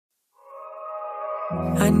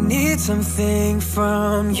I need something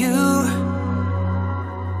from you,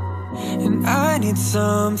 and I need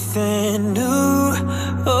something new.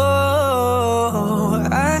 Oh,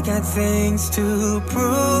 I got things to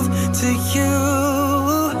prove to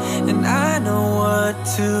you, and I know what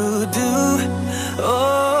to do.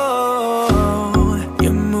 Oh,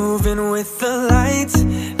 you're moving with the lights,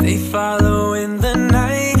 they follow in the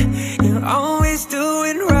night. You're always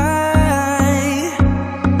doing right.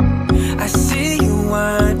 I see you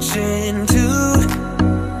watching too,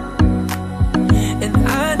 and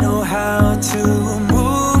I know how to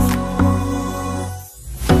move.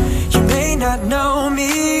 You may not know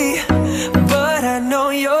me, but I know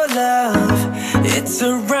your love. It's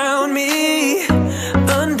around me,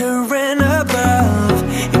 under and above.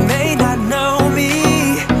 You may not know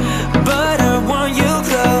me, but I want you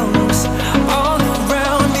close, all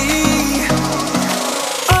around me,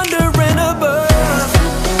 under and above.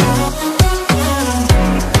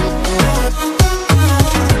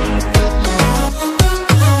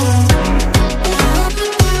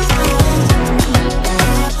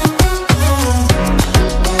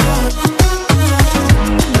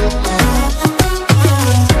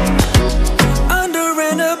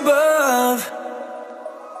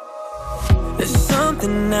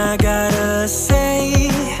 I gotta say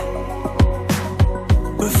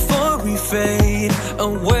before we fade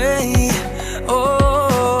away.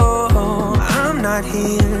 Oh, I'm not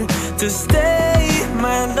here to stay,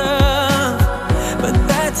 my love, but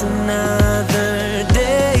that's another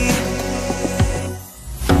day.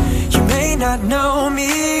 You may not know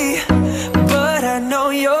me, but I know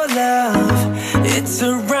your love. It's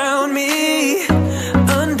around me,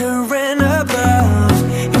 under and above.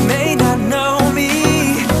 You may not know me,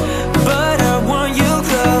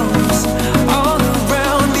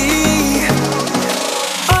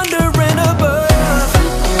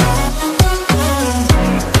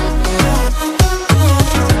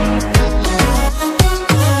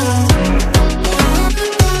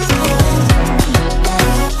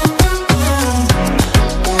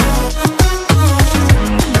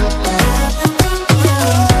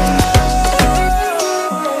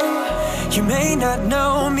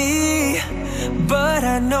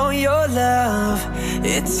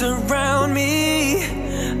 it's around me,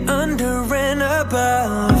 under and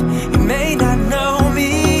above. You may not know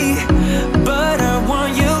me, but I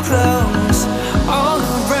want you close, all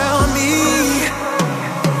around me,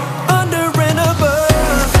 under and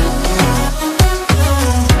above.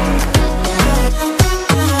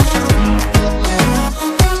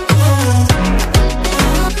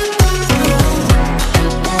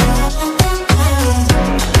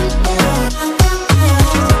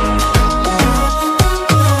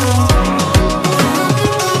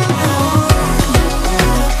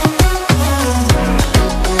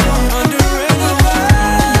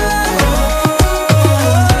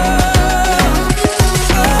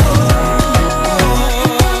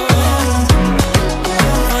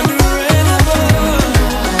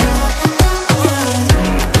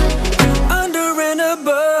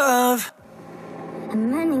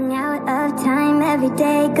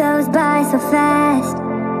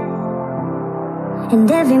 And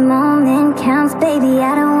every moment counts, baby,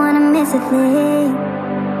 I don't wanna miss a thing.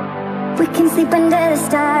 We can sleep under the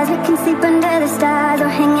stars, we can sleep under the stars, or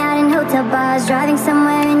hang out in hotel bars, driving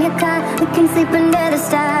somewhere in your car. We can sleep under the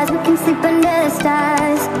stars, we can sleep under the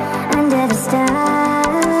stars, under the stars.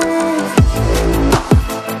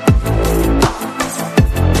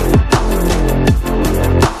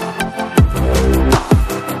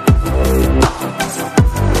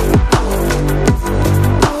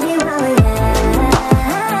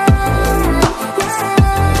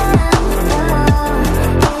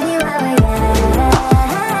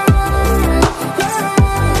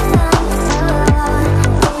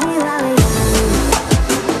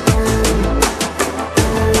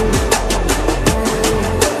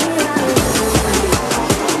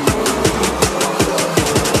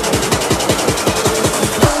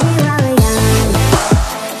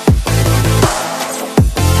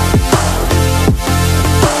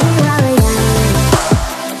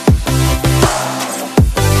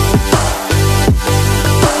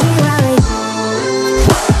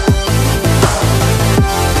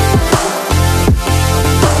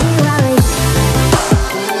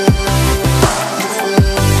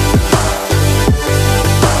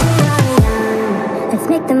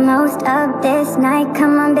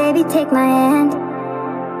 Take my hand,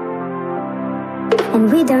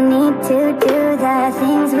 and we don't need to do the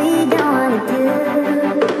things we don't want to do.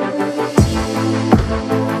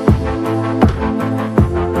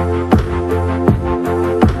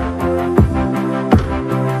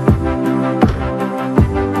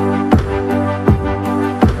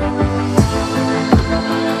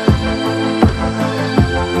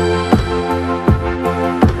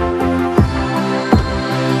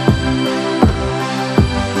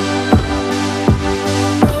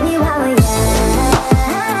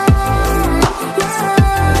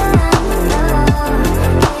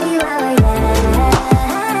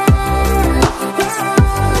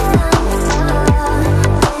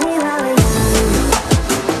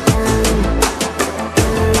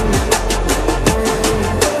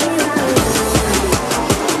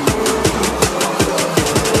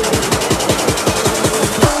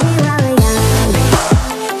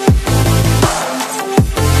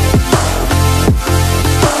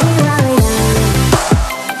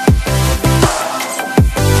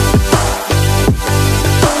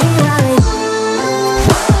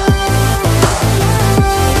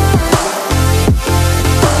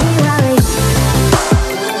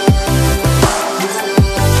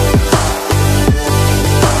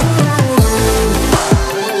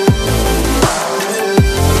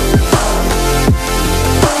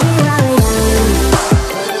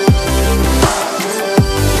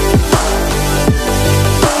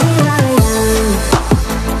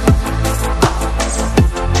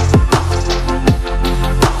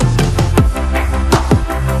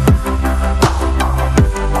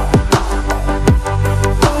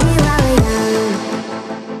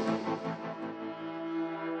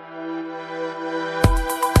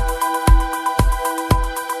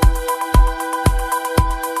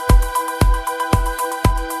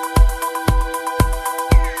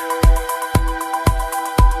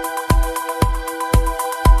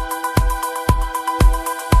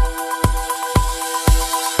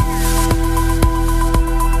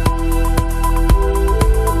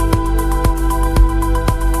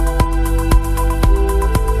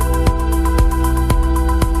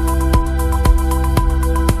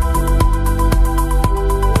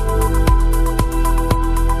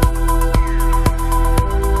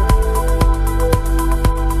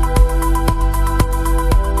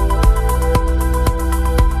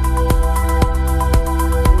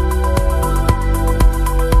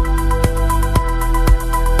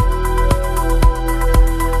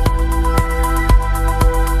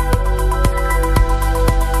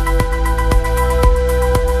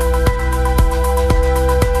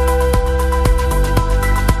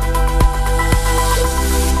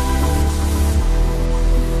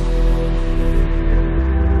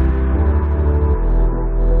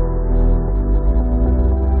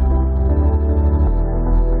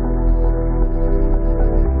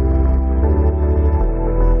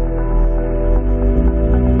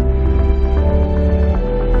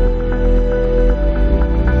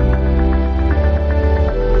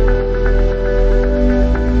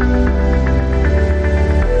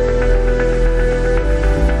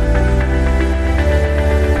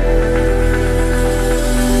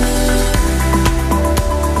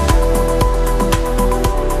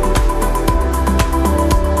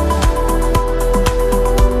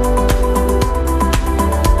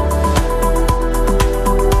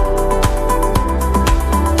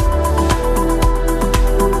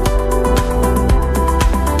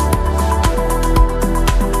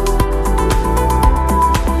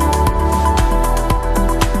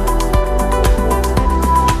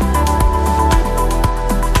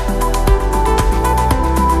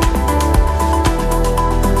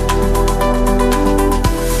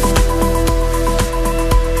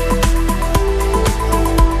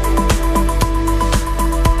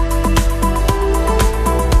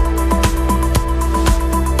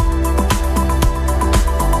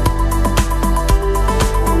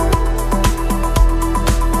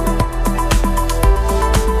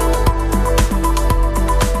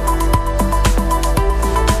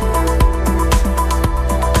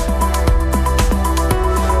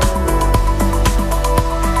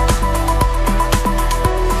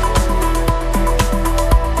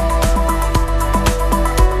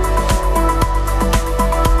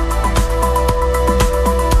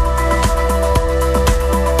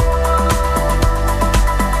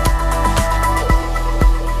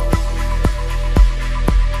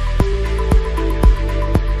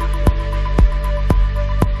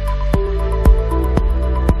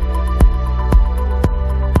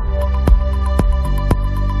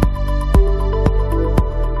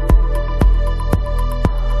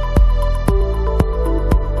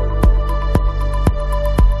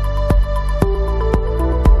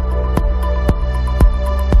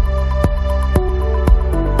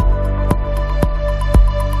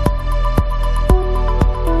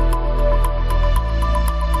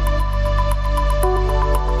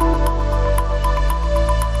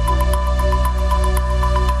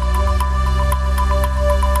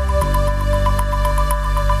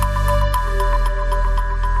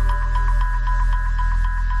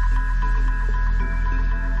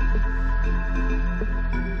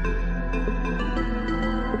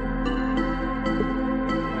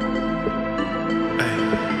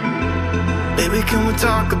 Baby, can we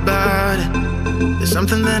talk about it? There's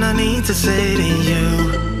something that I need to say to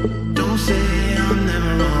you. Don't say I'm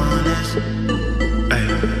never honest.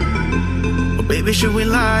 Well, baby, should we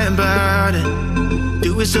lie about it?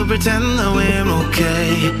 Do we still pretend that we're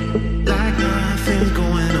okay? Like nothing's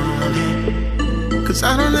going on here. Cause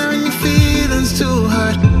I don't have any feelings to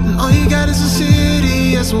hurt, and all you got is a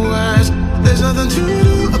serious words. There's nothing to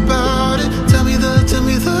do about it. Tell me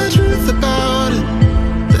the truth about it.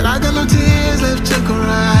 That I got no tears left to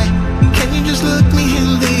cry. Can you just look me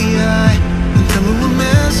in the eye and tell me we're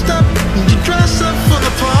messed up and you dress up for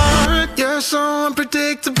the part? You're so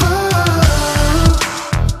unpredictable.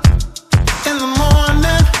 In the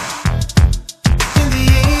morning, in the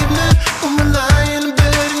evening, when we lie in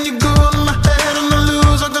bed and you go in my head and I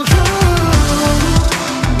lose all control.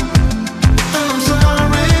 And I'm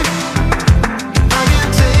sorry, I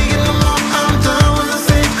can't take it no more. I'm done with the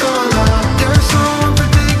thing called love. You're so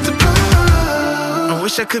unpredictable. I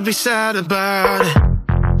wish I could be sad about it.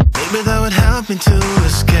 Maybe that would help me to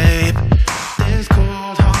escape this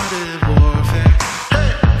cold-hearted warfare.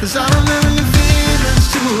 Cause I don't have any feelings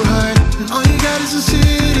to hurt, and all you got is a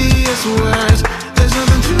serious word.